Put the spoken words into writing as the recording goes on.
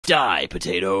Die,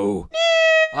 potato.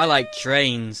 I like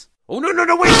trains. Oh, no,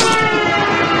 wait!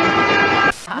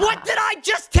 What did I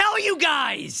just tell you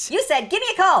guys? You said, give me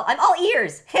a call. I'm all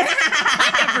ears.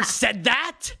 I never said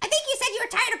that. I think you said you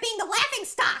were tired of being the laughing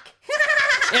stock.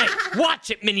 Hey, watch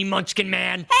it, Mini Munchkin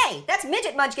Man. Hey, that's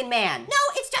Midget Munchkin Man. No,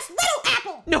 it's just Little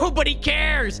Apple. Nobody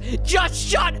cares. Just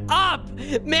shut up.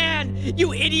 Man,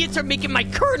 you idiots are making my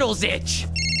kernels itch.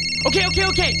 Okay.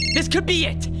 This could be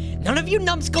it. None of you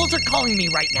numbskulls are calling me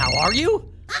right now, are you?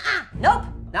 Nope,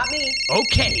 not me.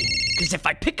 Okay, because if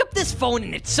I pick up this phone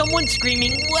and it's someone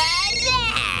screaming,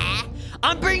 "Wah-lah!"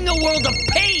 I'm bringing a world of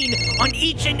pain on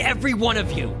each and every one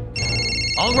of you.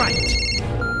 All right.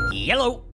 Yellow.